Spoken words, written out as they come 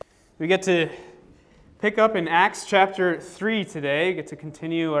We get to pick up in Acts chapter 3 today. Get to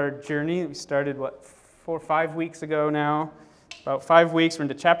continue our journey. We started, 4 or 5 weeks ago now? About 5 weeks. We're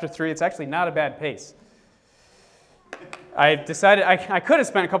into chapter 3. It's actually not a bad pace. I decided I could have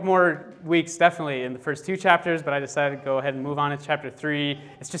spent a couple more weeks definitely in the first 2 chapters, but I decided to go ahead and move on to chapter 3.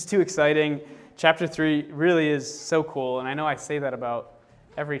 It's just too exciting. Chapter 3 really is so cool, and I know I say that about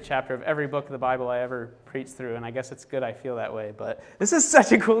every chapter of every book of the Bible I ever preach through, and I guess it's good I feel that way, but this is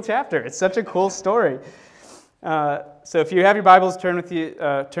such a cool chapter. It's such a cool story. So if you have your Bibles, turn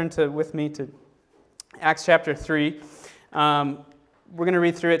with me to Acts chapter 3. We're going to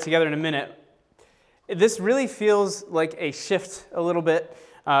read through it together in a minute. This really feels like a shift a little bit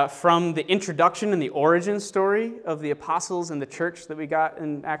from the introduction and the origin story of the apostles and the church that we got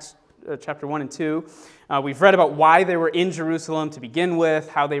in Acts chapter 1 and 2. We've read about why they were in Jerusalem to begin with,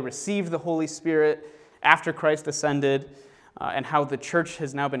 how they received the Holy Spirit after Christ ascended, and how the church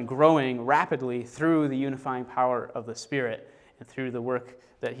has now been growing rapidly through the unifying power of the Spirit and through the work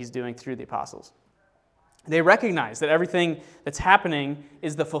that he's doing through the apostles. They recognize that everything that's happening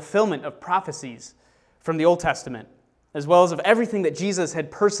is the fulfillment of prophecies from the Old Testament, as well as of everything that Jesus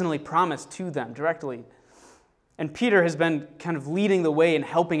had personally promised to them directly. And Peter has been kind of leading the way and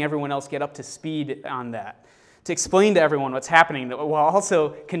helping everyone else get up to speed on that, to explain to everyone what's happening, while also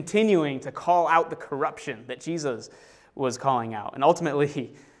continuing to call out the corruption that Jesus was calling out. And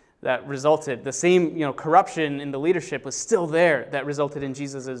ultimately, that resulted, the same corruption in the leadership was still there that resulted in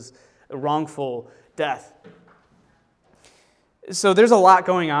Jesus' wrongful death. So there's a lot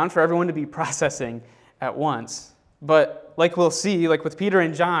going on for everyone to be processing at once. But like we'll see, like with Peter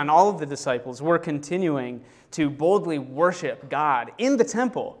and John, all of the disciples were continuing to boldly worship God in the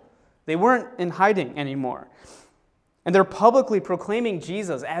temple. They weren't in hiding anymore. And they're publicly proclaiming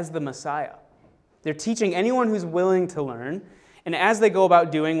Jesus as the Messiah. They're teaching anyone who's willing to learn. And as they go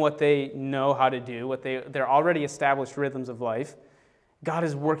about doing what they know how to do, their already established rhythms of life, God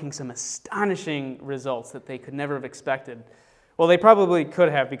is working some astonishing results that they could never have expected. Well, they probably could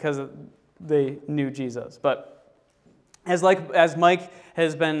have because they knew Jesus. But as Mike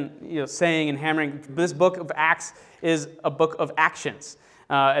has been saying and hammering, this book of Acts is a book of actions.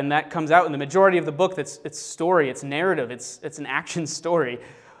 And that comes out in the majority of the book. It's story, it's narrative, it's an action story.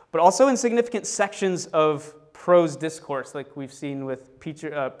 But also in significant sections of prose discourse, like we've seen with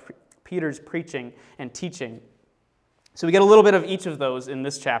Peter's preaching and teaching. So we get a little bit of each of those in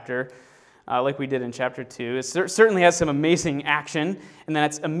this chapter, like we did in chapter 2. It certainly has some amazing action, and then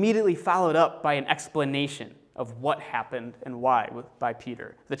it's immediately followed up by an explanation of what happened and why by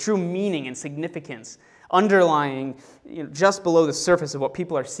Peter. The true meaning and significance underlying just below the surface of what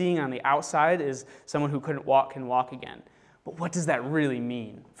people are seeing on the outside is someone who couldn't walk can walk again. But what does that really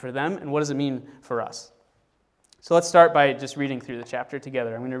mean for them, and what does it mean for us? So let's start by just reading through the chapter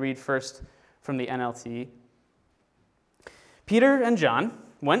together. I'm going to read first from the NLT. Peter and John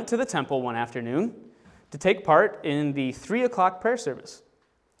went to the temple one afternoon to take part in the 3:00 prayer service.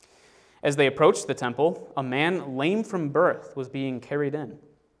 As they approached the temple, a man lame from birth was being carried in.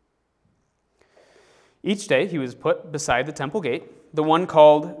 Each day he was put beside the temple gate, the one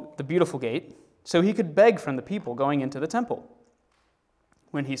called the Beautiful Gate, so he could beg from the people going into the temple.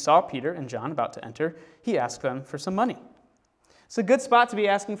 When he saw Peter and John about to enter, he asked them for some money. It's a good spot to be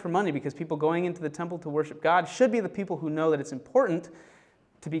asking for money because people going into the temple to worship God should be the people who know that it's important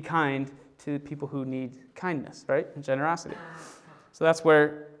to be kind to people who need kindness, right? And generosity. So that's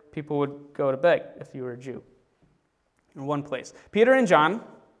where people would go to beg if you were a Jew. In one place. Peter and John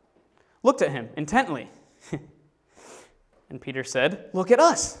looked at him intently. And Peter said, "Look at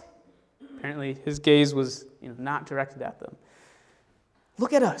us." Apparently his gaze was not directed at them.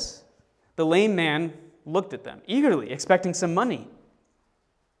 "Look at us." The lame man looked at them eagerly, expecting some money.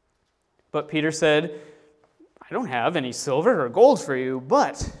 But Peter said, "I don't have any silver or gold for you,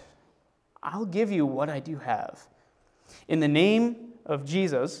 but I'll give you what I do have. In the name of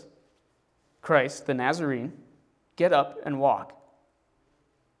Jesus Christ, the Nazarene, get up and walk."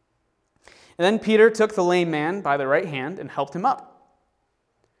 And then Peter took the lame man by the right hand and helped him up.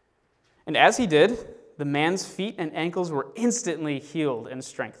 And as he did, the man's feet and ankles were instantly healed and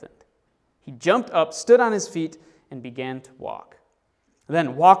strengthened. He jumped up, stood on his feet, and began to walk.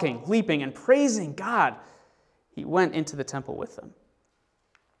 Then, walking, leaping, and praising God, he went into the temple with them.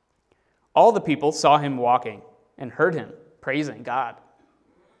 All the people saw him walking and heard him praising God.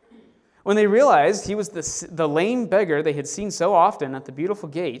 When they realized he was the lame beggar they had seen so often at the Beautiful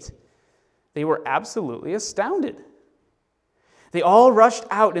Gate, they were absolutely astounded. They all rushed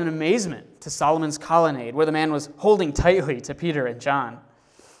out in amazement to Solomon's colonnade, where the man was holding tightly to Peter and John.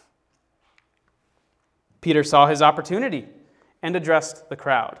 Peter saw his opportunity and addressed the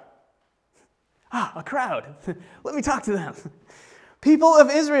crowd. A crowd. Let me talk to them. People of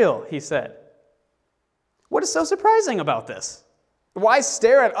Israel, he said. What is so surprising about this? Why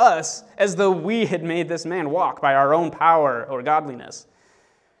stare at us as though we had made this man walk by our own power or godliness?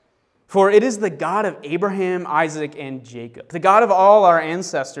 For it is the God of Abraham, Isaac, and Jacob, the God of all our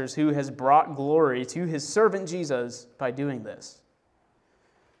ancestors, who has brought glory to his servant Jesus by doing this.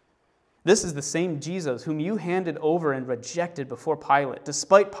 This is the same Jesus whom you handed over and rejected before Pilate,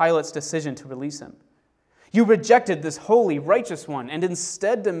 despite Pilate's decision to release him. You rejected this holy, righteous one and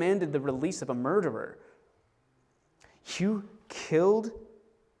instead demanded the release of a murderer. You killed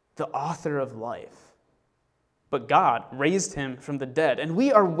the author of life. But God raised him from the dead, and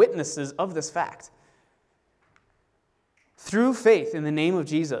we are witnesses of this fact. Through faith in the name of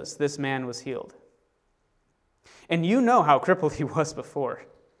Jesus, this man was healed. And you know how crippled he was before.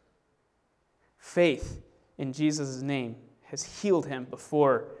 Faith in Jesus' name has healed him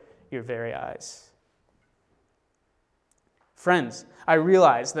before your very eyes. Friends, I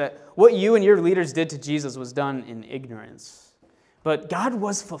realize that what you and your leaders did to Jesus was done in ignorance. But God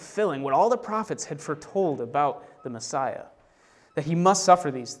was fulfilling what all the prophets had foretold about the Messiah, that he must suffer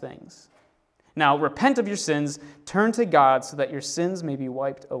these things. Now, repent of your sins, turn to God so that your sins may be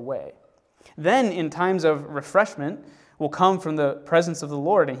wiped away. Then, in times of refreshment, will come from the presence of the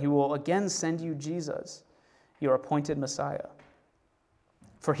Lord, and he will again send you Jesus, your appointed Messiah.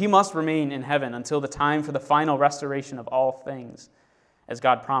 For he must remain in heaven until the time for the final restoration of all things, as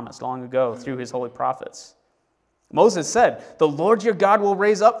God promised long ago through his holy prophets. Moses said, "The Lord your God will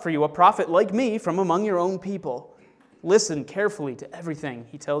raise up for you a prophet like me from among your own people. Listen carefully to everything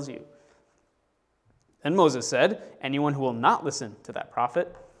he tells you." Then Moses said, "Anyone who will not listen to that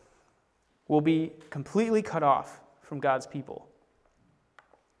prophet will be completely cut off from God's people."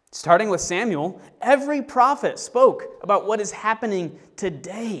 Starting with Samuel, every prophet spoke about what is happening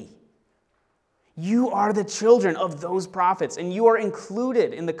today. You are the children of those prophets, and you are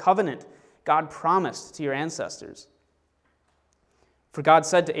included in the covenant God promised to your ancestors. For God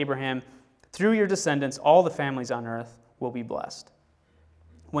said to Abraham, "Through your descendants, all the families on earth will be blessed."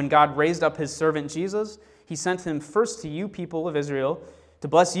 When God raised up his servant Jesus, he sent him first to you people of Israel to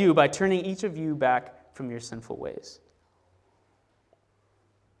bless you by turning each of you back from your sinful ways.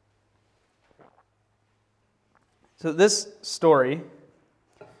 So this story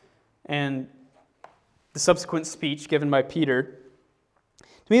and the subsequent speech given by Peter, to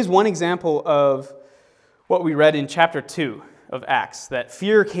me, is one example of what we read in chapter 2 of Acts, that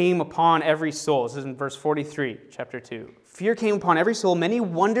fear came upon every soul. This is in verse 43, chapter 2. Fear came upon every soul. Many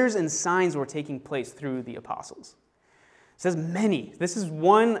wonders and signs were taking place through the apostles. It says many. This is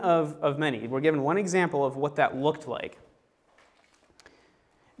one of many. We're given one example of what that looked like.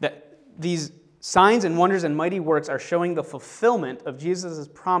 That these signs and wonders and mighty works are showing the fulfillment of Jesus'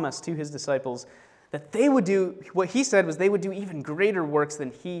 promise to his disciples that they would do, what he said was they would do even greater works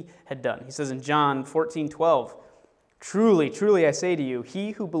than he had done. He says in John 14:12, "Truly, truly I say to you,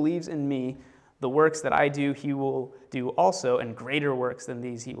 he who believes in me, the works that I do, he will do also, and greater works than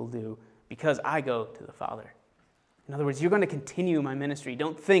these he will do, because I go to the Father." In other words, you're going to continue my ministry.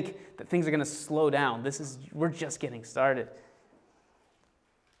 Don't think that things are going to slow down. We're just getting started.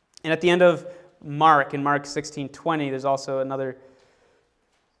 And at the end of Mark, in Mark 16:20, there's also another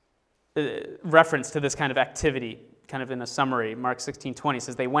reference to this kind of activity, kind of in a summary. Mark 16:20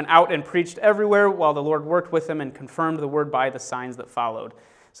 says, "They went out and preached everywhere while the Lord worked with them and confirmed the word by the signs that followed."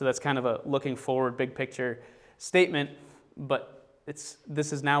 So that's kind of a looking forward, big picture statement, but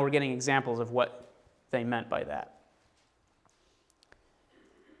this is now we're getting examples of what they meant by that.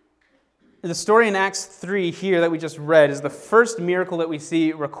 The story in Acts 3 here that we just read is the first miracle that we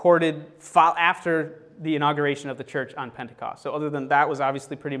see recorded after the inauguration of the church on Pentecost. So other than that was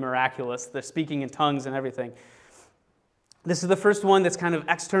obviously pretty miraculous, the speaking in tongues and everything. This is the first one that's kind of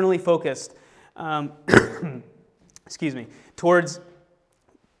externally focused, towards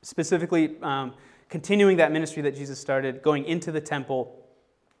specifically continuing that ministry that Jesus started, going into the temple.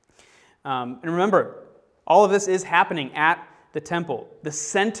 And remember, all of this is happening at the temple, the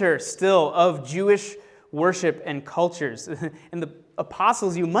center still of Jewish worship and cultures. And the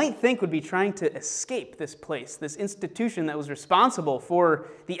apostles, you might think, would be trying to escape this place, this institution that was responsible for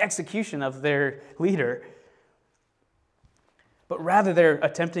the execution of their leader. But rather, they're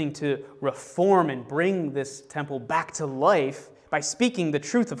attempting to reform and bring this temple back to life by speaking the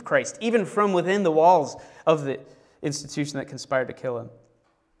truth of Christ, even from within the walls of the institution that conspired to kill him.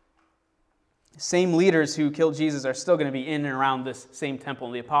 Same leaders who killed Jesus are still going to be in and around this same temple,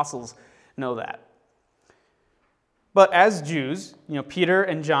 and the apostles know that. But as Jews, Peter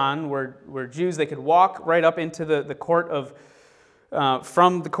and John were Jews. They could walk right up into the court of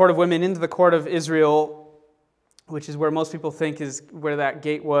from the court of women into the court of Israel, which is where most people think is where that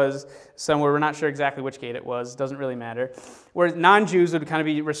gate was somewhere. We're not sure exactly which gate it was. Doesn't really matter. Where non-Jews would kind of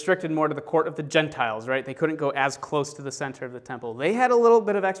be restricted more to the court of the Gentiles, right? They couldn't go as close to the center of the temple. They had a little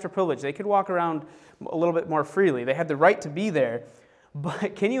bit of extra privilege. They could walk around a little bit more freely. They had the right to be there.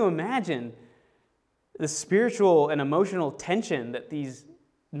 But can you imagine the spiritual and emotional tension that these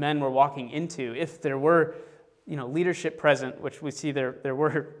men were walking into if there were, leadership present, which we see there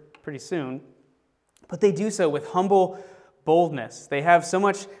were pretty soon? But they do so with humble boldness. They have so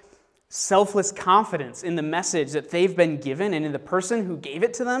much selfless confidence in the message that they've been given and in the person who gave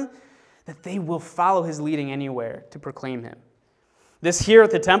it to them that they will follow his leading anywhere to proclaim him. This here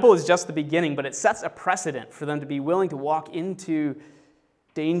at the temple is just the beginning, but it sets a precedent for them to be willing to walk into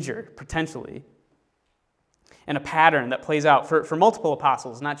danger, potentially, and a pattern that plays out for multiple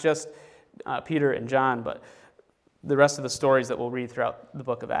apostles, not just Peter and John, but the rest of the stories that we'll read throughout the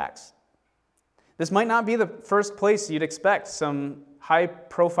book of Acts. This might not be the first place you'd expect some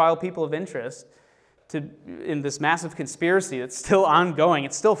high-profile people of interest in this massive conspiracy that's still ongoing.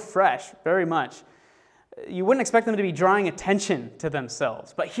 It's still fresh, very much. You wouldn't expect them to be drawing attention to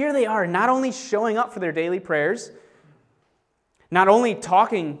themselves. But here they are, not only showing up for their daily prayers, not only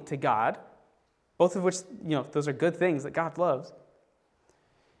talking to God, both of which, those are good things that God loves.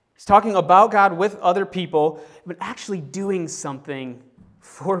 He's talking about God with other people, but actually doing something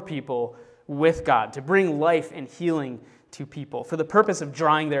for people with God, to bring life and healing to people for the purpose of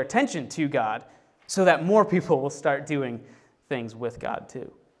drawing their attention to God so that more people will start doing things with God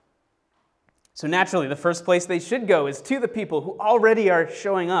too. So naturally, the first place they should go is to the people who already are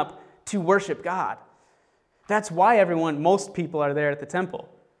showing up to worship God. That's why most people are there at the temple,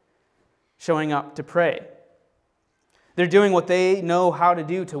 showing up to pray. They're doing what they know how to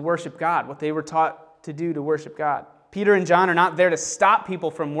do to worship God, what they were taught to do to worship God. Peter and John are not there to stop people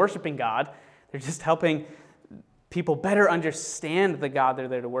from worshiping God. They're just helping people better understand the God they're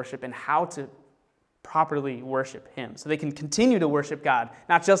there to worship and how to properly worship him, so they can continue to worship God,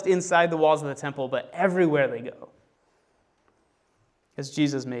 not just inside the walls of the temple, but everywhere they go. As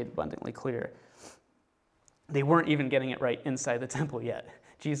Jesus made abundantly clear, they weren't even getting it right inside the temple yet.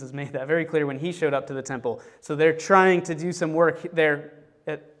 Jesus made that very clear when he showed up to the temple. So they're trying to do some work there,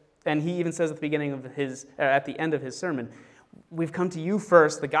 and he even says at the end of his sermon, we've come to you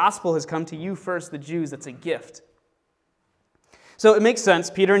first. The gospel has come to you first, the Jews. It's a gift. So it makes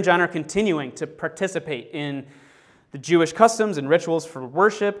sense. Peter and John are continuing to participate in the Jewish customs and rituals for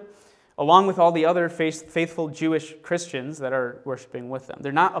worship, along with all the other faithful Jewish Christians that are worshiping with them.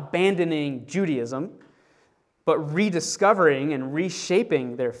 They're not abandoning Judaism, but rediscovering and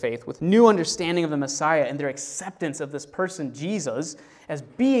reshaping their faith with new understanding of the Messiah and their acceptance of this person, Jesus, as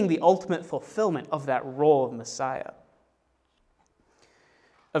being the ultimate fulfillment of that role of Messiah.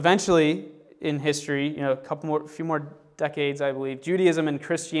 Eventually, in history, a few more decades, I believe, Judaism and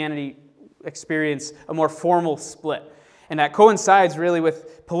Christianity experience a more formal split. And that coincides really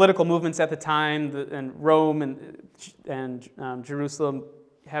with political movements at the time, and Rome and Jerusalem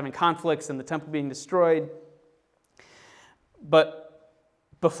having conflicts and the temple being destroyed. But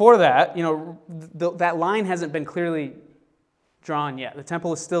before that, that line hasn't been clearly drawn yet. The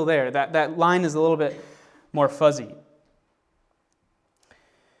temple is still there. That line is a little bit more fuzzy.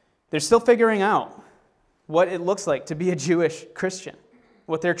 They're still figuring out what it looks like to be a Jewish Christian,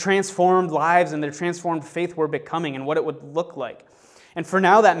 what their transformed lives and their transformed faith were becoming, and what it would look like. And for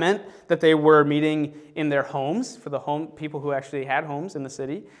now, that meant that they were meeting in their homes, for the people who actually had homes in the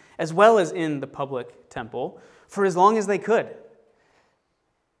city, as well as in the public temple, for as long as they could.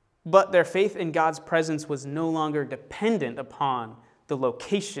 But their faith in God's presence was no longer dependent upon the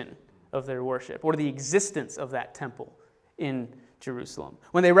location of their worship or the existence of that temple in Jerusalem.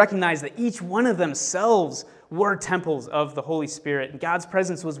 When they recognized that each one of themselves were temples of the Holy Spirit and God's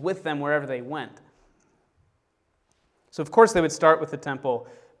presence was with them wherever they went. So of course they would start with the temple,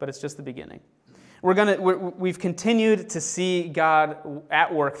 but it's just the beginning. We've continued to see God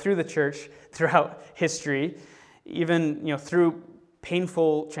at work through the church throughout history, even through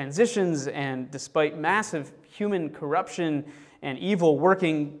painful transitions and despite massive human corruption and evil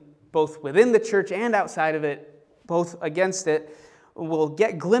working both within the church and outside of it, both against it. We'll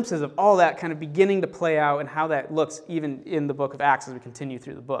get glimpses of all that kind of beginning to play out and how that looks even in the book of Acts as we continue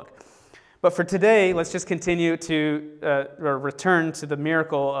through the book. But for today, let's just continue to return to the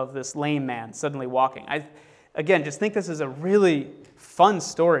miracle of this lame man suddenly walking. I just think this is a really fun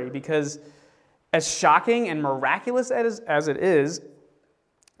story because as shocking and miraculous as it is,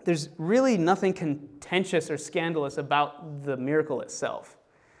 there's really nothing contentious or scandalous about the miracle itself.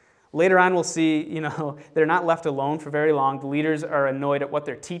 Later on, we'll see, they're not left alone for very long. The leaders are annoyed at what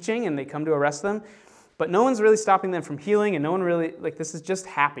they're teaching, and they come to arrest them. But no one's really stopping them from healing, and no one really, this is just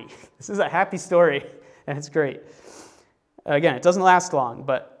happy. This is a happy story, and it's great. Again, it doesn't last long,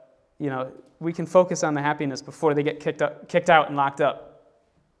 but, we can focus on the happiness before they get kicked out and locked up.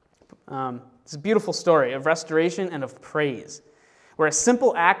 It's a beautiful story of restoration and of praise, where a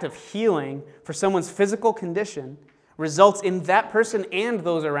simple act of healing for someone's physical condition results in that person and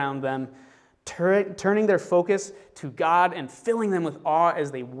those around them turning their focus to God and filling them with awe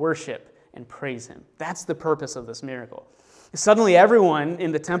as they worship and praise Him. That's the purpose of this miracle. Suddenly everyone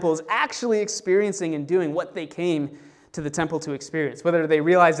in the temple is actually experiencing and doing what they came to the temple to experience. Whether they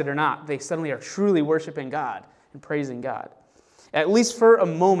realize it or not, they suddenly are truly worshiping God and praising God. At least for a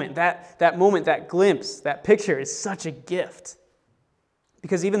moment, that moment, that glimpse, that picture is such a gift.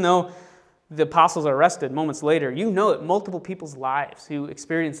 Because even though the apostles are arrested moments later, that multiple people's lives who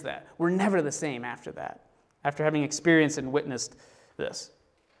experienced that were never the same after that, after having experienced and witnessed this.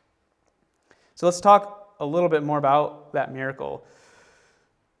 So let's talk a little bit more about that miracle.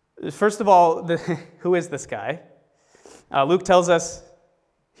 First of all, who is this guy? Luke tells us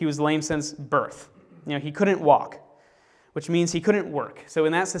he was lame since birth. He couldn't walk, which means he couldn't work. So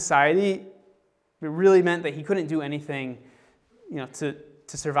in that society, it really meant that he couldn't do anything,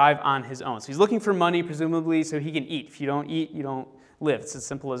 to survive on his own. So he's looking for money, presumably, so he can eat. If you don't eat, you don't live. It's as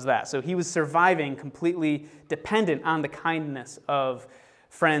simple as that. So he was surviving completely dependent on the kindness of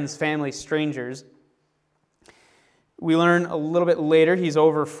friends, family, strangers. We learn a little bit later he's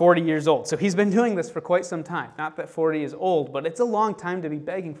over 40 years old. So he's been doing this for quite some time. Not that 40 is old, but it's a long time to be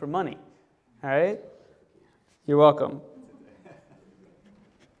begging for money. All right? You're welcome.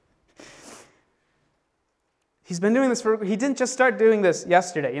 He didn't just start doing this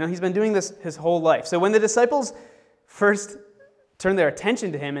yesterday. He's been doing this his whole life. So when the disciples first turn their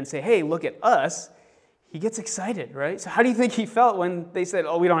attention to him and say, hey, look at us, he gets excited, right? So how do you think he felt when they said,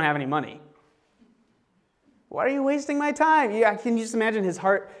 we don't have any money? Why are you wasting my time? Can you just imagine his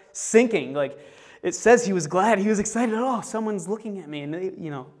heart sinking? It says he was glad, he was excited. Oh, someone's looking at me, and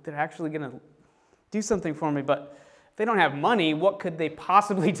they're actually going to do something for me. But if they don't have money, what could they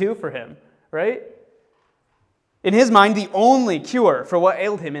possibly do for him, right? In his mind, the only cure for what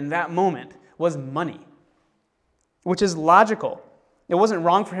ailed him in that moment was money, which is logical. It wasn't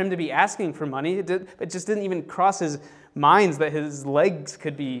wrong for him to be asking for money. It just didn't even cross his mind that his legs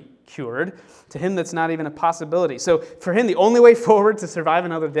could be cured. To him, that's not even a possibility. So for him, the only way forward to survive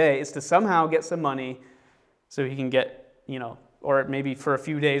another day is to somehow get some money so he can get, or maybe for a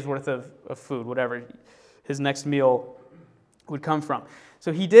few days worth of food, whatever his next meal would come from.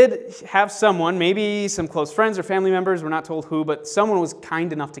 So he did have someone, maybe some close friends or family members, we're not told who, but someone was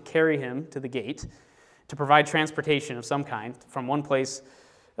kind enough to carry him to the gate to provide transportation of some kind from one place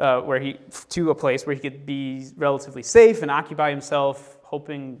to a place where he could be relatively safe and occupy himself,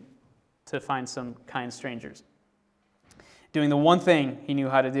 hoping to find some kind strangers. Doing the one thing he knew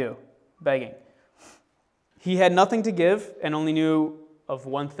how to do, begging. He had nothing to give and only knew of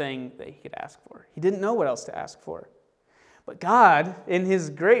one thing that he could ask for. He didn't know what else to ask for. But God, in His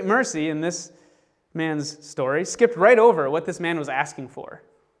great mercy in this man's story, skipped right over what this man was asking for.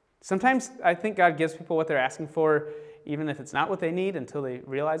 Sometimes I think God gives people what they're asking for, even if it's not what they need, until they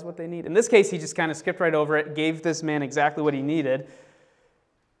realize what they need. In this case, He just kind of skipped right over it, gave this man exactly what he needed.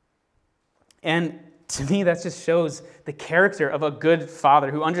 And to me, that just shows the character of a good father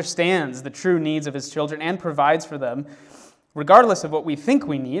who understands the true needs of his children and provides for them, regardless of what we think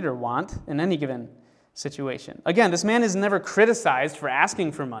we need or want in any given situation. Again, this man is never criticized for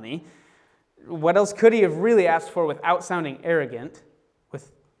asking for money. What else could he have really asked for without sounding arrogant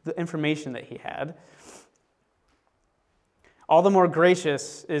with the information that he had? All the more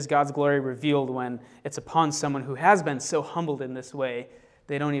gracious is God's glory revealed when it's upon someone who has been so humbled in this way,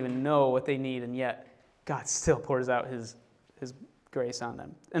 they don't even know what they need, and yet God still pours out His grace on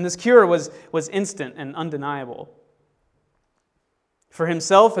them. And this cure was instant and undeniable for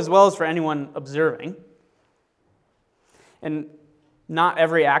himself as well as for anyone observing. And not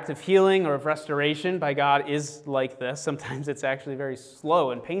every act of healing or of restoration by God is like this. Sometimes it's actually very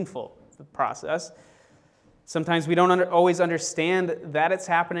slow and painful, the process. Sometimes we don't always understand that it's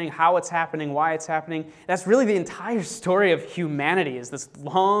happening, how it's happening, why it's happening. That's really the entire story of humanity, is this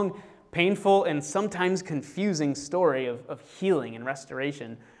long, painful, and sometimes confusing story of healing and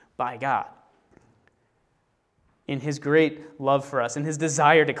restoration by God. In His great love for us, in His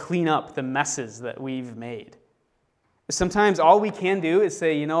desire to clean up the messes that we've made. Sometimes all we can do is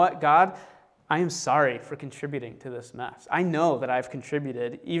say, you know what, God, I am sorry for contributing to this mess. I know that I've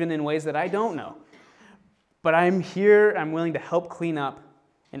contributed, even in ways that I don't know. But I'm here, I'm willing to help clean up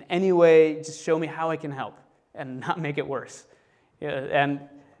In any way, just show me how I can help and not make it worse. And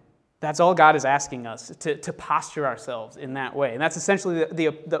that's all God is asking us, to posture ourselves in that way. And that's essentially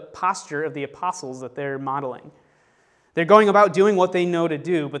the posture of the apostles that they're modeling. They're going about doing what they know to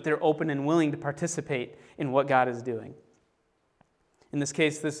do, but they're open and willing to participate in what God is doing. In this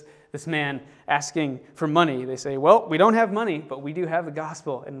case, this man asking for money, they say, well, we don't have money, but we do have the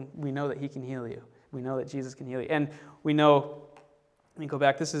gospel, and we know that he can heal you. We know that Jesus can heal you. And we know, let me go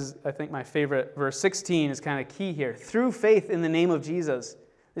back, this is, I think, my favorite verse. 16 is kind of key here. Through faith in the name of Jesus.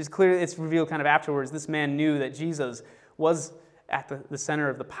 It's revealed kind of afterwards, this man knew that Jesus was at the center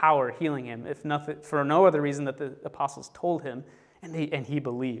of the power healing him, if nothing, for no other reason that the apostles told him, and he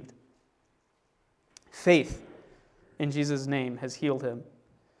believed. Faith in Jesus' name has healed him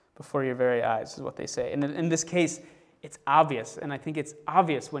before your very eyes, is what they say. And in this case, it's obvious, and I think it's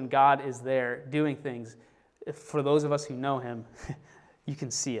obvious when God is there doing things. For those of us who know him, you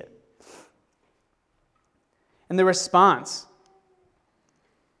can see it. And the response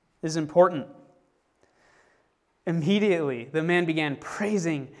is important. Immediately, the man began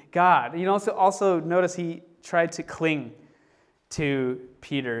praising God. You also notice he tried to cling to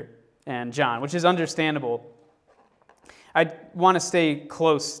Peter and John, which is understandable. I want to stay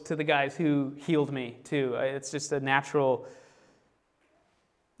close to the guys who healed me, too. It's just a natural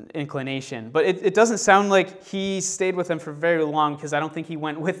inclination. But it doesn't sound like he stayed with them for very long, because I don't think he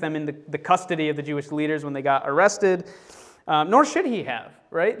went with them in the custody of the Jewish leaders when they got arrested. Nor should he have,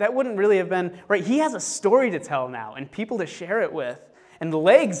 right? That wouldn't really have been, right? He has a story to tell now and people to share it with and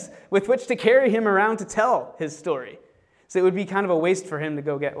legs with which to carry him around to tell his story. So it would be kind of a waste for him to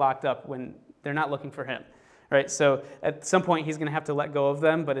go get locked up when they're not looking for him, right? So at some point he's going to have to let go of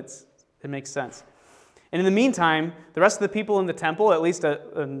them, but it makes sense. And in the meantime, the rest of the people in the temple, at least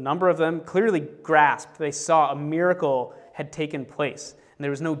a number of them, clearly grasped. They saw a miracle had taken place, and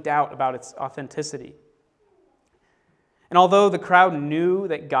there was no doubt about its authenticity. And although the crowd knew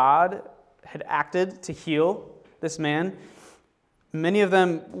that God had acted to heal this man, many of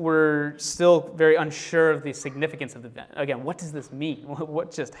them were still very unsure of the significance of the event. Again, what does this mean? What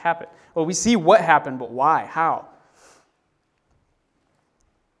just happened? Well, we see what happened, but why? How?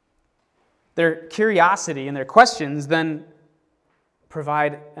 Their curiosity and their questions then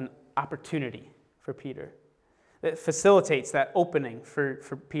provide an opportunity for Peter. It facilitates that opening for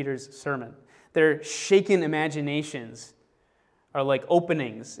Peter's sermon. Their shaken imaginations are like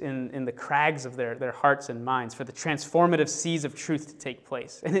openings in the crags of their hearts and minds for the transformative seas of truth to take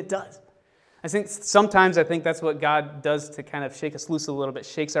place. And it does. Sometimes I think that's what God does to kind of shake us loose a little bit,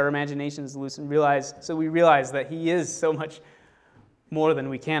 shakes our imaginations loose and we realize that he is so much more than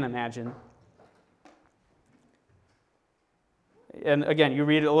we can imagine. And again, you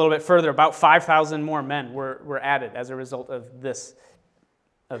read it a little bit further, about 5,000 more men were added as a result of this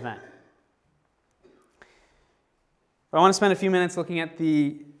event. But I want to spend a few minutes looking at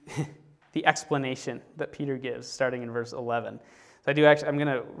the explanation that Peter gives, starting in verse 11. So I'm going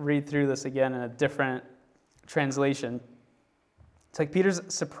to read through this again in a different translation. It's like Peter's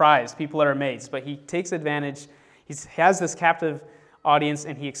surprised, people are amazed, but he takes advantage. He has this captive audience,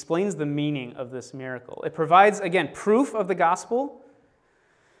 and he explains the meaning of this miracle. It provides, again, proof of the gospel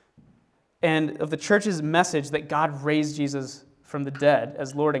and of the church's message that God raised Jesus from the dead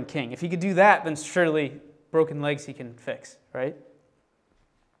as Lord and King. If he could do that, then surely broken legs he can fix, right?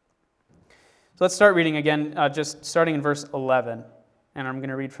 So let's start reading again, just starting in verse 11. And I'm going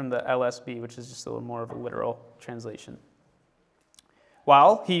to read from the LSB, which is just a little more of a literal translation.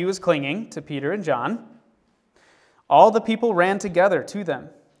 While he was clinging to Peter and John, all the people ran together to them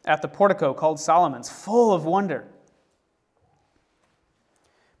at the portico called Solomon's, full of wonder.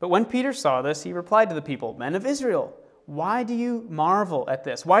 But when Peter saw this, he replied to the people, "Men of Israel, why do you marvel at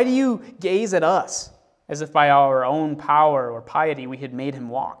this? Why do you gaze at us, as if by our own power or piety we had made him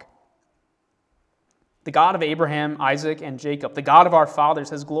walk? The God of Abraham, Isaac, and Jacob, the God of our fathers,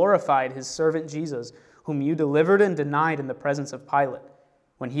 has glorified his servant Jesus, whom you delivered and denied in the presence of Pilate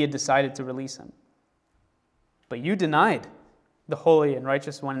when he had decided to release him. But you denied the holy and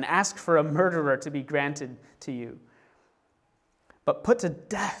righteous one and asked for a murderer to be granted to you. But put to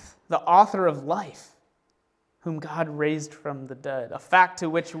death the author of life, whom God raised from the dead, a fact to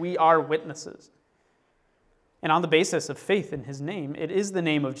which we are witnesses. And on the basis of faith in his name, it is the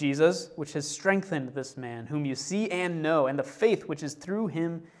name of Jesus which has strengthened this man, whom you see and know, and the faith which is through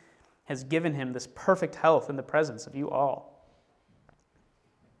him has given him this perfect health in the presence of you all.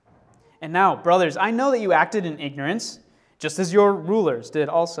 And now, brothers, I know that you acted in ignorance, just as your rulers did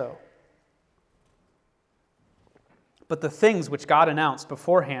also. But the things which God announced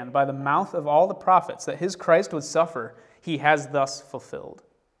beforehand by the mouth of all the prophets that his Christ would suffer, he has thus fulfilled.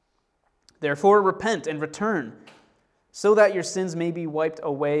 Therefore repent and return, so that your sins may be wiped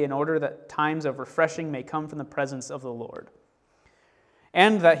away, in order that times of refreshing may come from the presence of the Lord,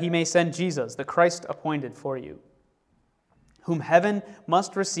 and that he may send Jesus, the Christ appointed for you, whom heaven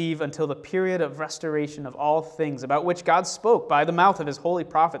must receive until the period of restoration of all things, about which God spoke by the mouth of his holy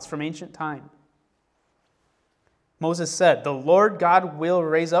prophets from ancient time. Moses said, "The Lord God will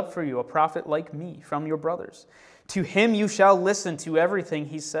raise up for you a prophet like me from your brothers. To him you shall listen to everything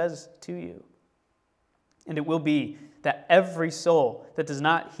he says to you. And it will be that every soul that does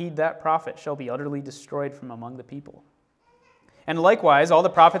not heed that prophet shall be utterly destroyed from among the people." And likewise, all the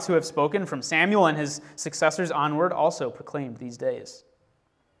prophets who have spoken from Samuel and his successors onward also proclaimed these days.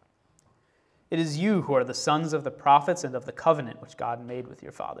 It is you who are the sons of the prophets and of the covenant which God made with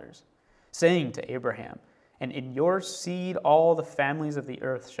your fathers, saying to Abraham, "And in your seed all the families of the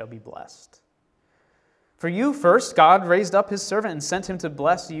earth shall be blessed." For you first God raised up his servant and sent him to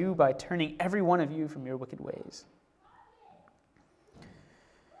bless you by turning every one of you from your wicked ways.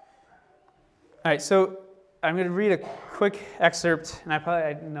 All right, so I'm going to read a quick excerpt, and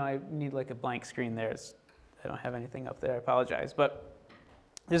I need like a blank screen there. I don't have anything up there, I apologize. But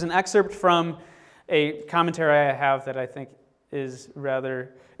there's an excerpt from a commentary I have that I think is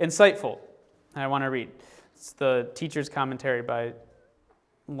rather insightful, and I want to read. It's the Teacher's Commentary by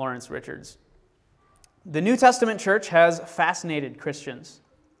Lawrence Richards. The New Testament church has fascinated Christians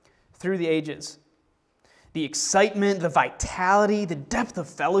through the ages. The excitement, the vitality, the depth of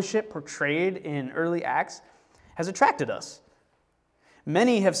fellowship portrayed in early Acts has attracted us.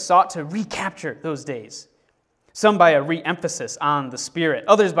 Many have sought to recapture those days, some by a re-emphasis on the Spirit,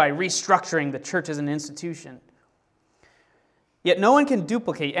 others by restructuring the church as an institution. Yet no one can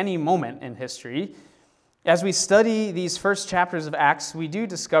duplicate any moment in history. As we study these first chapters of Acts, we do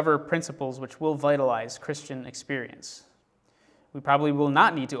discover principles which will vitalize Christian experience. We probably will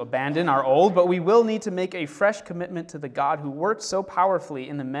not need to abandon our old, but we will need to make a fresh commitment to the God who worked so powerfully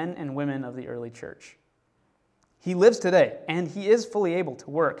in the men and women of the early church. He lives today, and he is fully able to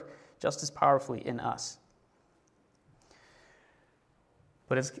work just as powerfully in us.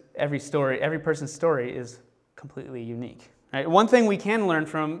 But as every person's story is completely unique. Right? One thing we can learn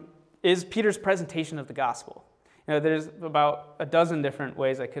from is Peter's presentation of the gospel. There's about a dozen different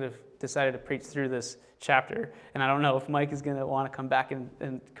ways I could have decided to preach through this chapter, and I don't know if Mike is going to want to come back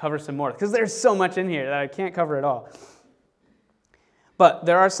and cover some more, because there's so much in here that I can't cover it all. But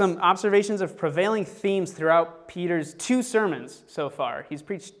there are some observations of prevailing themes throughout Peter's 2 sermons so far. He's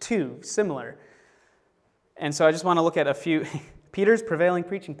preached 2 similar. And so I just want to look at a few Peter's prevailing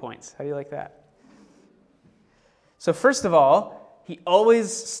preaching points. How do you like that? So first of all, he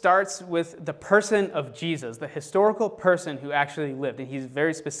always starts with the person of Jesus, the historical person who actually lived, and he's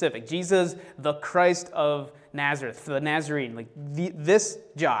very specific. Jesus, the Christ of Nazareth, the Nazarene, this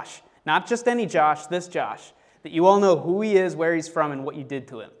Josh, not just any Josh, this Josh, that you all know who he is, where he's from, and what you did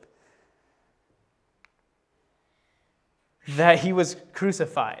to him. That he was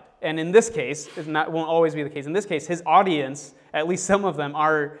crucified. And in this case, won't always be the case. In this case, his audience, at least some of them,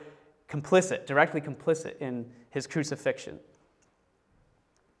 are directly complicit in his crucifixion.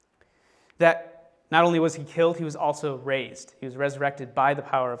 That not only was he killed, he was also raised. He was resurrected by the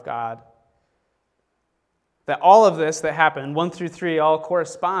power of God. That all of this that happened, 1 through 3, all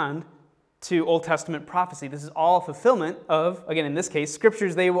correspond to Old Testament prophecy. This is all fulfillment of, again, in this case,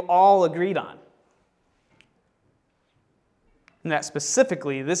 scriptures they were all agreed on. And that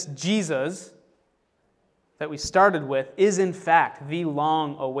specifically, this Jesus that we started with is in fact the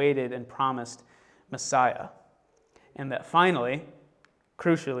long-awaited and promised Messiah. And that finally,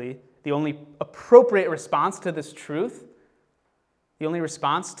 crucially, the only appropriate response to this truth, the only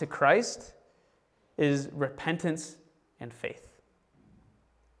response to Christ, is repentance and faith.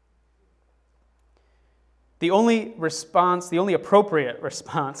 The only appropriate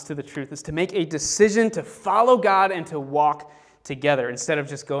response to the truth is to make a decision to follow God and to walk together instead of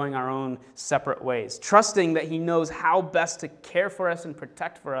just going our own separate ways, trusting that he knows how best to care for us and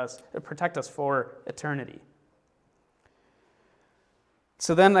protect us for eternity.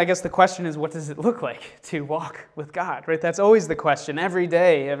 So then I guess the question is, what does it look like to walk with God, right? That's always the question every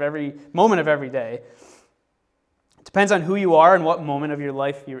day, of every moment of every day. It depends on who you are and what moment of your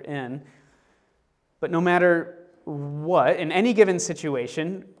life you're in. But no matter what, in any given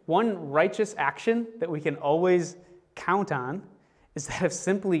situation, one righteous action that we can always count on is that of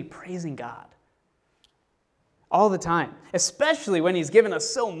simply praising God. All the time, especially when he's given us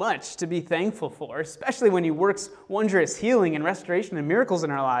so much to be thankful for, especially when he works wondrous healing and restoration and miracles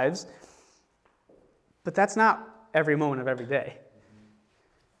in our lives. But that's not every moment of every day.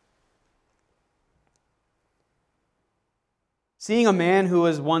 Seeing a man who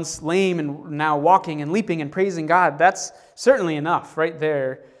was once lame and now walking and leaping and praising God, that's certainly enough right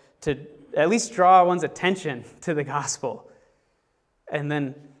there to at least draw one's attention to the gospel. And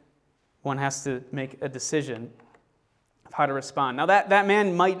then one has to make a decision of how to respond. Now that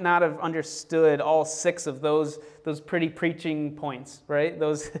man might not have understood all 6 of those pretty preaching points, right?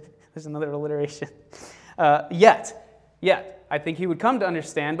 There's another alliteration. Yet. I think he would come to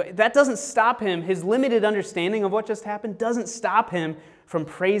understand, but that doesn't stop him. His limited understanding of what just happened doesn't stop him from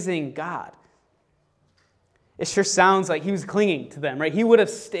praising God. It sure sounds like he was clinging to them, right? He would have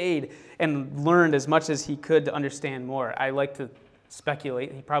stayed and learned as much as he could to understand more. I like to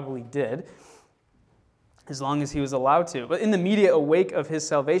speculate he probably did, as long as he was allowed to. But in the immediate wake of his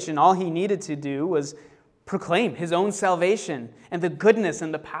salvation, all he needed to do was proclaim his own salvation and the goodness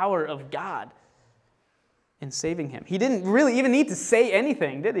and the power of God in saving him. He didn't really even need to say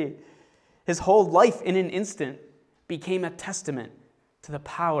anything, did he? His whole life in an instant became a testament to the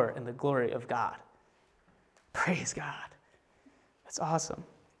power and the glory of God. Praise God. That's awesome.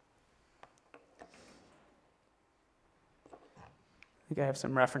 I think I have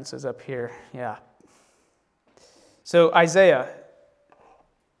some references up here. Yeah. So Isaiah,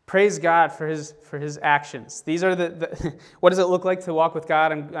 praise God for his actions. These are the what does it look like to walk with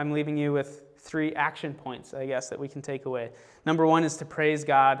God? I'm leaving you with 3 action points, I guess, that we can take away. Number 1 is to praise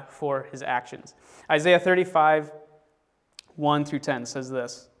God for his actions. Isaiah 35, 1 through 10 says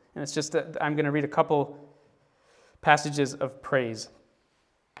this. And it's just, I'm going to read a couple passages of praise.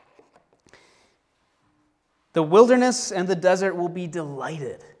 The wilderness and the desert will be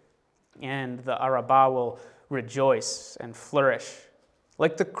delighted, and the Arabah will rejoice and flourish.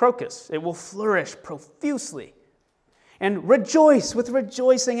 Like the crocus, it will flourish profusely. And rejoice with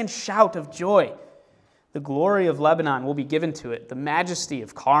rejoicing and shout of joy. The glory of Lebanon will be given to it, the majesty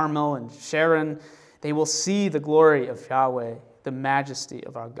of Carmel and Sharon. They will see the glory of Yahweh, the majesty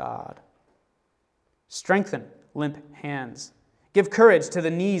of our God. Strengthen limp hands. Give courage to the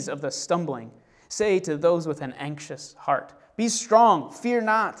knees of the stumbling. Say to those with an anxious heart, be strong, fear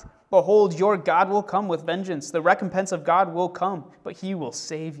not. Behold, your God will come with vengeance. The recompense of God will come, but he will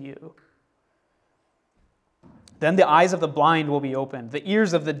save you. Then the eyes of the blind will be opened. The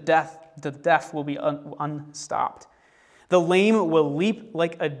ears of the deaf will be unstopped. The lame will leap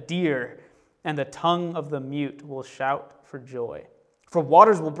like a deer, and the tongue of the mute will shout for joy. For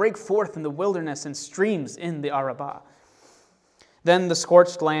waters will break forth in the wilderness and streams in the Arabah. Then the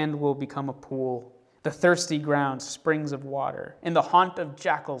scorched land will become a pool, the thirsty ground springs of water, in the haunt of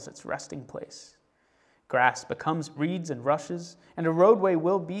jackals its resting place. Grass becomes reeds and rushes, and a roadway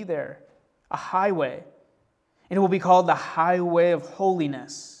will be there, a highway. And it will be called the highway of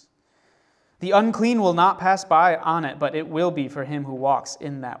holiness. The unclean will not pass by on it, but it will be for him who walks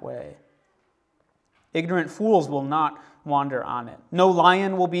in that way. Ignorant fools will not wander on it. No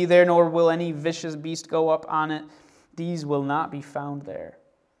lion will be there, nor will any vicious beast go up on it. These will not be found there.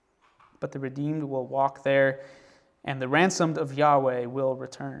 But the redeemed will walk there, and the ransomed of Yahweh will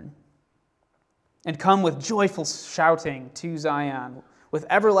return. And come with joyful shouting to Zion, with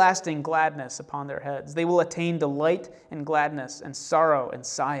everlasting gladness upon their heads. They will attain delight and gladness, and sorrow and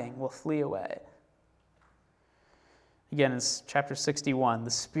sighing will flee away. Again, it's chapter 61. The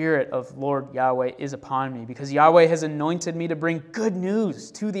Spirit of Lord Yahweh is upon me, because Yahweh has anointed me to bring good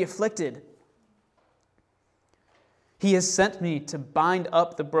news to the afflicted. He has sent me to bind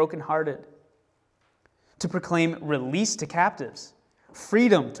up the brokenhearted, to proclaim release to captives,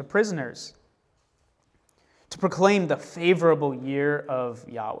 freedom to prisoners, to proclaim the favorable year of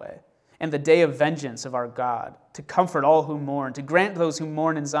Yahweh and the day of vengeance of our God, to comfort all who mourn, to grant those who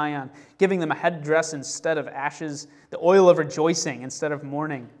mourn in Zion, giving them a headdress instead of ashes, the oil of rejoicing instead of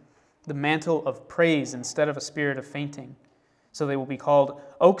mourning, the mantle of praise instead of a spirit of fainting. So they will be called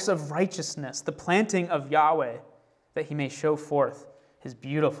oaks of righteousness, the planting of Yahweh, that he may show forth his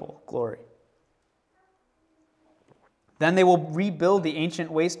beautiful glory. Then they will rebuild the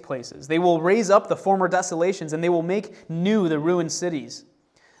ancient waste places. They will raise up the former desolations, and they will make new the ruined cities,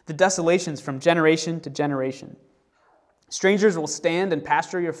 the desolations from generation to generation. Strangers will stand and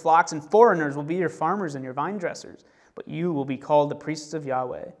pasture your flocks, and foreigners will be your farmers and your vine dressers. But you will be called the priests of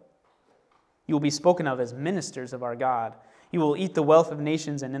Yahweh. You will be spoken of as ministers of our God. You will eat the wealth of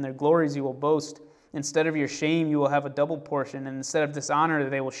nations, and in their glories you will boast. Instead of your shame, you will have a double portion, and instead of dishonor,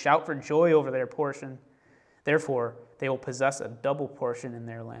 they will shout for joy over their portion. Therefore, they will possess a double portion in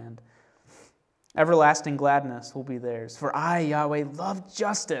their land. Everlasting gladness will be theirs. For I, Yahweh, love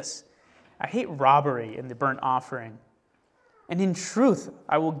justice. I hate robbery and the burnt offering. And in truth,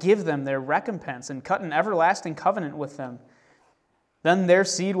 I will give them their recompense and cut an everlasting covenant with them. Then their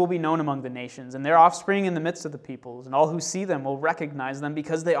seed will be known among the nations, and their offspring in the midst of the peoples, and all who see them will recognize them,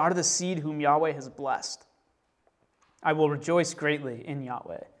 because they are the seed whom Yahweh has blessed. I will rejoice greatly in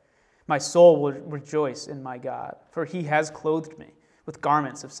Yahweh. My soul will rejoice in my God, for he has clothed me with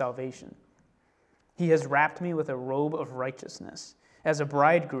garments of salvation. He has wrapped me with a robe of righteousness, as a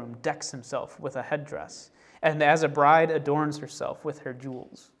bridegroom decks himself with a headdress, and as a bride adorns herself with her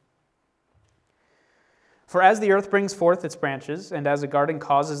jewels. For as the earth brings forth its branches, and as a garden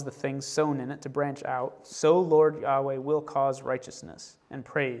causes the things sown in it to branch out, so Lord Yahweh will cause righteousness and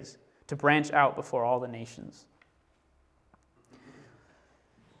praise to branch out before all the nations.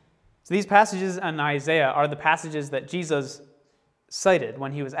 So these passages in Isaiah are the passages that Jesus cited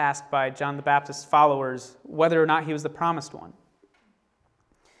when he was asked by John the Baptist's followers whether or not he was the promised one.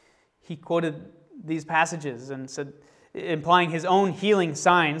 He quoted these passages and said, implying his own healing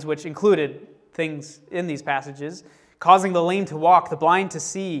signs, which included things in these passages, causing the lame to walk, the blind to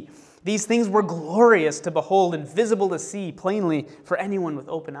see. These things were glorious to behold and visible to see plainly for anyone with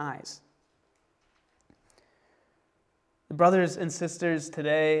open eyes. Brothers and sisters,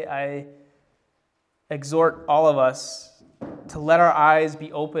 today I exhort all of us to let our eyes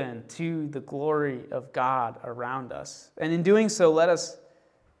be open to the glory of God around us. And in doing so, let us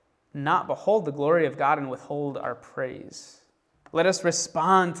not behold the glory of God and withhold our praise. Let us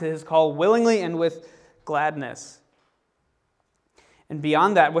respond to his call willingly and with gladness. And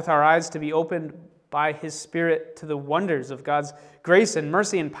beyond that, with our eyes to be opened by his Spirit to the wonders of God's grace and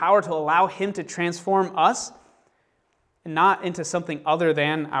mercy and power to allow him to transform us, and not into something other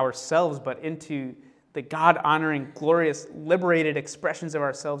than ourselves, but into the God-honoring, glorious, liberated expressions of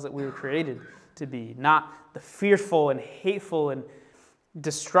ourselves that we were created to be, not the fearful and hateful and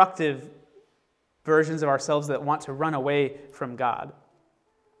destructive versions of ourselves that want to run away from God.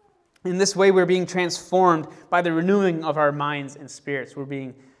 In this way, we're being transformed by the renewing of our minds and spirits. We're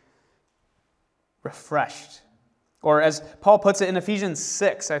being refreshed. Or as Paul puts it in Ephesians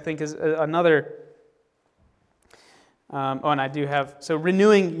 6, I think is another. So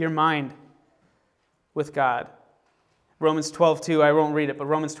renewing your mind with God. Romans 12:2, I won't read it, but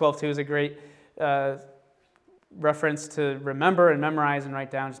Romans 12:2 is a great reference to remember and memorize and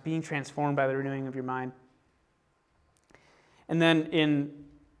write down, just being transformed by the renewing of your mind. And then in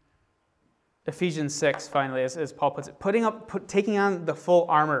Ephesians 6, finally, as Paul puts it, taking on the full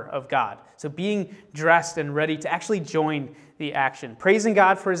armor of God. So being dressed and ready to actually join the action. Praising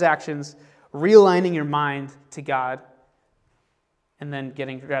God for his actions, realigning your mind to God, and then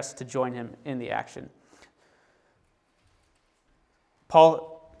getting dressed to join him in the action.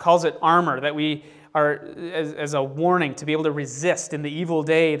 Paul calls it armor, that we are as a warning to be able to resist in the evil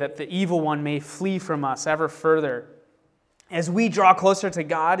day, that the evil one may flee from us ever further. As we draw closer to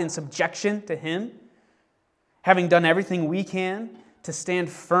God in subjection to him, having done everything we can to stand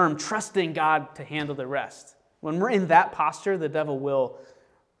firm, trusting God to handle the rest. When we're in that posture, the devil will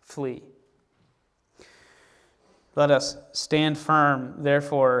flee. Let us stand firm,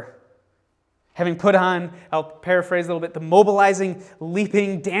 therefore, having put on, I'll paraphrase a little bit, the mobilizing,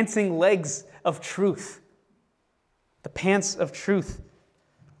 leaping, dancing legs of truth, the pants of truth,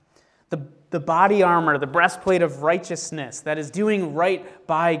 the body armor, the breastplate of righteousness that is doing right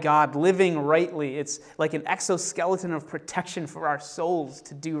by God, living rightly. It's like an exoskeleton of protection for our souls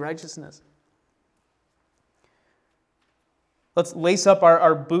to do righteousness. Let's lace up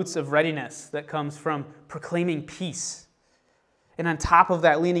our boots of readiness that comes from proclaiming peace. And on top of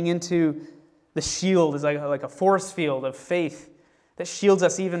that, leaning into the shield is like a force field of faith that shields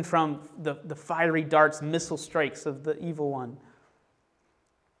us even from the fiery darts, missile strikes of the evil one.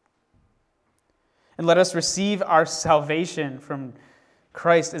 And let us receive our salvation from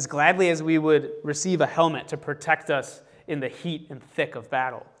Christ as gladly as we would receive a helmet to protect us in the heat and thick of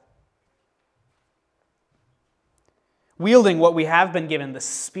battle. Wielding what we have been given, the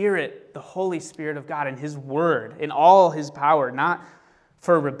Spirit, the Holy Spirit of God, and his word, in all his power, not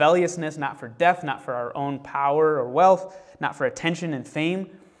for rebelliousness, not for death, not for our own power or wealth, not for attention and fame,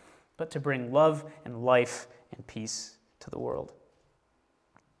 but to bring love and life and peace to the world.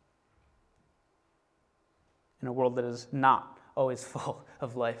 In a world that is not always full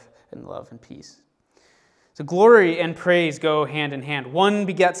of life and love and peace. So glory and praise go hand in hand. One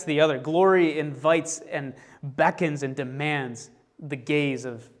begets the other. Glory invites and beckons and demands the gaze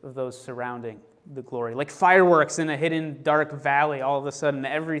of those surrounding the glory. Like fireworks in a hidden dark valley, all of a sudden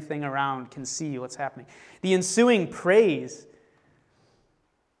everything around can see what's happening. The ensuing praise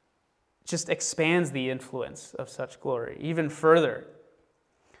just expands the influence of such glory even further.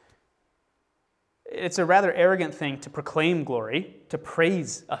 It's a rather arrogant thing to proclaim glory, to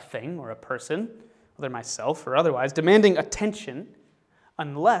praise a thing or a person, whether myself or otherwise, demanding attention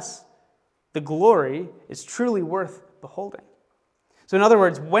unless the glory is truly worth beholding. So in other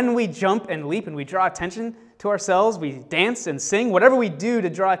words, when we jump and leap and we draw attention to ourselves, we dance and sing, whatever we do to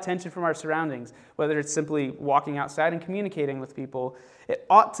draw attention from our surroundings, whether it's simply walking outside and communicating with people, it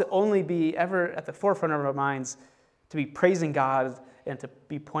ought to only be ever at the forefront of our minds to be praising God and to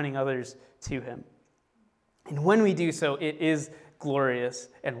be pointing others to Him. And when we do so, it is glorious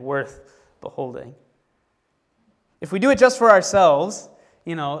and worth beholding. If we do it just for ourselves,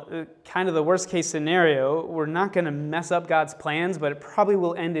 kind of the worst case scenario, we're not going to mess up God's plans, but it probably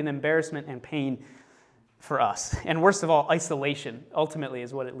will end in embarrassment and pain for us. And worst of all, isolation ultimately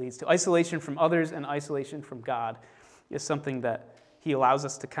is what it leads to. Isolation from others and isolation from God is something that He allows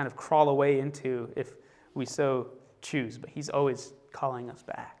us to kind of crawl away into if we so choose, but He's always calling us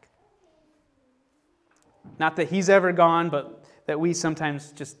back. Not that He's ever gone, but that we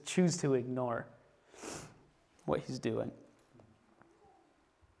sometimes just choose to ignore what He's doing.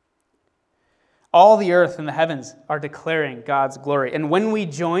 All the earth and the heavens are declaring God's glory. And when we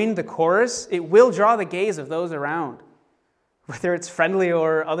join the chorus, it will draw the gaze of those around, whether it's friendly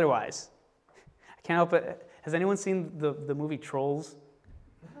or otherwise. I can't help it. Has anyone seen the movie Trolls?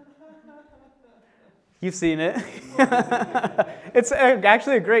 You've seen it. It's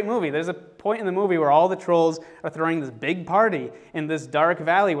actually a great movie. There's a point in the movie where all the trolls are throwing this big party in this dark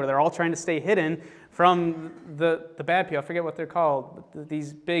valley where they're all trying to stay hidden from the bad people. I forget what they're called.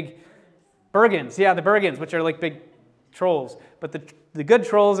 These big Bergens. Yeah, the Bergens, which are like big trolls. But the good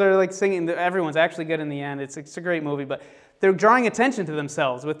trolls are like singing. Everyone's actually good in the end. It's a great movie. But they're drawing attention to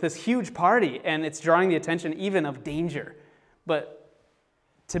themselves with this huge party, and it's drawing the attention even of danger. But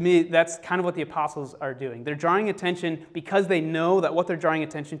to me, that's kind of what the apostles are doing. They're drawing attention because they know that what they're drawing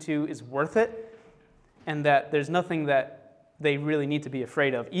attention to is worth it, and that there's nothing that they really need to be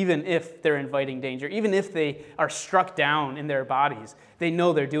afraid of, even if they're inviting danger, even if they are struck down in their bodies. They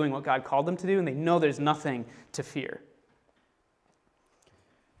know they're doing what God called them to do, and they know there's nothing to fear.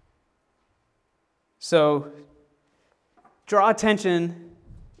 So, draw attention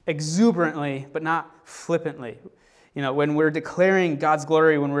exuberantly, but not flippantly. When we're declaring God's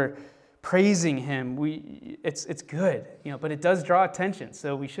glory, when we're praising Him, it's good, but it does draw attention,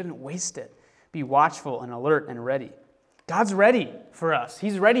 so we shouldn't waste it. Be watchful and alert and ready. God's ready for us.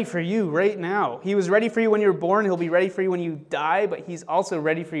 He's ready for you right now. He was ready for you when you were born. He'll be ready for you when you die, but He's also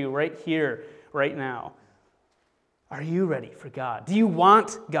ready for you right here, right now. Are you ready for God? Do you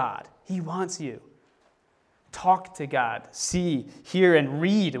want God? He wants you. Talk to God. See, hear, and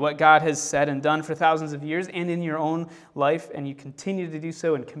read what God has said and done for thousands of years and in your own life, and you continue to do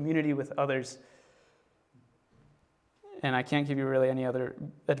so in community with others. And I can't give you really any other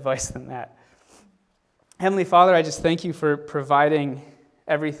advice than that. Heavenly Father, I just thank You for providing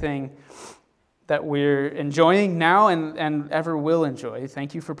everything that we're enjoying now and ever will enjoy.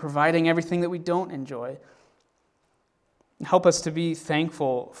 Thank You for providing everything that we don't enjoy. Help us to be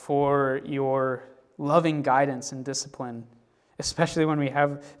thankful for Your loving guidance and discipline, especially when we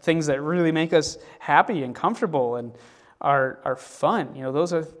have things that really make us happy and comfortable and are fun.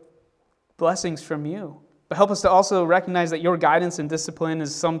 Those are blessings from You. But help us to also recognize that Your guidance and discipline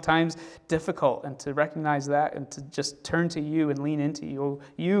is sometimes difficult, and to recognize that and to just turn to You and lean into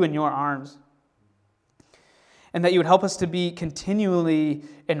You and Your arms. And that You would help us to be continually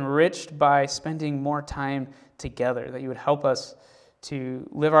enriched by spending more time together, that You would help us to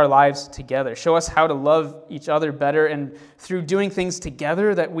live our lives together. Show us how to love each other better, and through doing things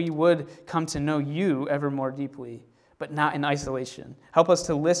together that we would come to know You ever more deeply, but not in isolation. Help us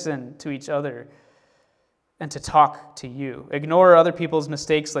to listen to each other and to talk to You. Ignore other people's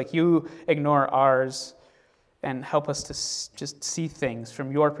mistakes like You ignore ours, and help us to just see things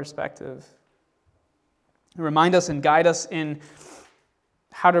from Your perspective. Remind us and guide us in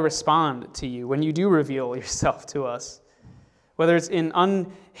how to respond to You when You do reveal Yourself to us. Whether it's in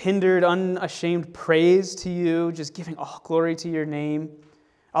unhindered, unashamed praise to You, just giving all glory to Your name.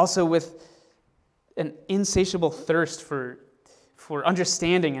 Also with an insatiable thirst for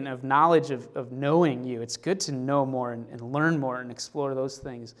understanding and of knowledge of knowing You. It's good to know more and learn more and explore those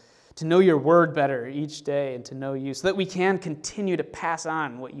things. To know Your word better each day and to know You so that we can continue to pass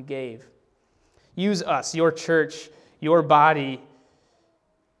on what You gave. Use us, Your church, Your body,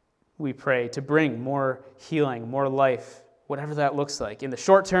 we pray, to bring more healing, more life, whatever that looks like, in the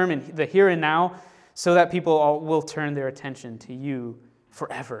short term and the here and now, so that people all will turn their attention to You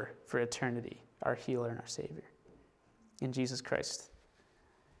forever, for eternity, our healer and our Savior. In Jesus Christ.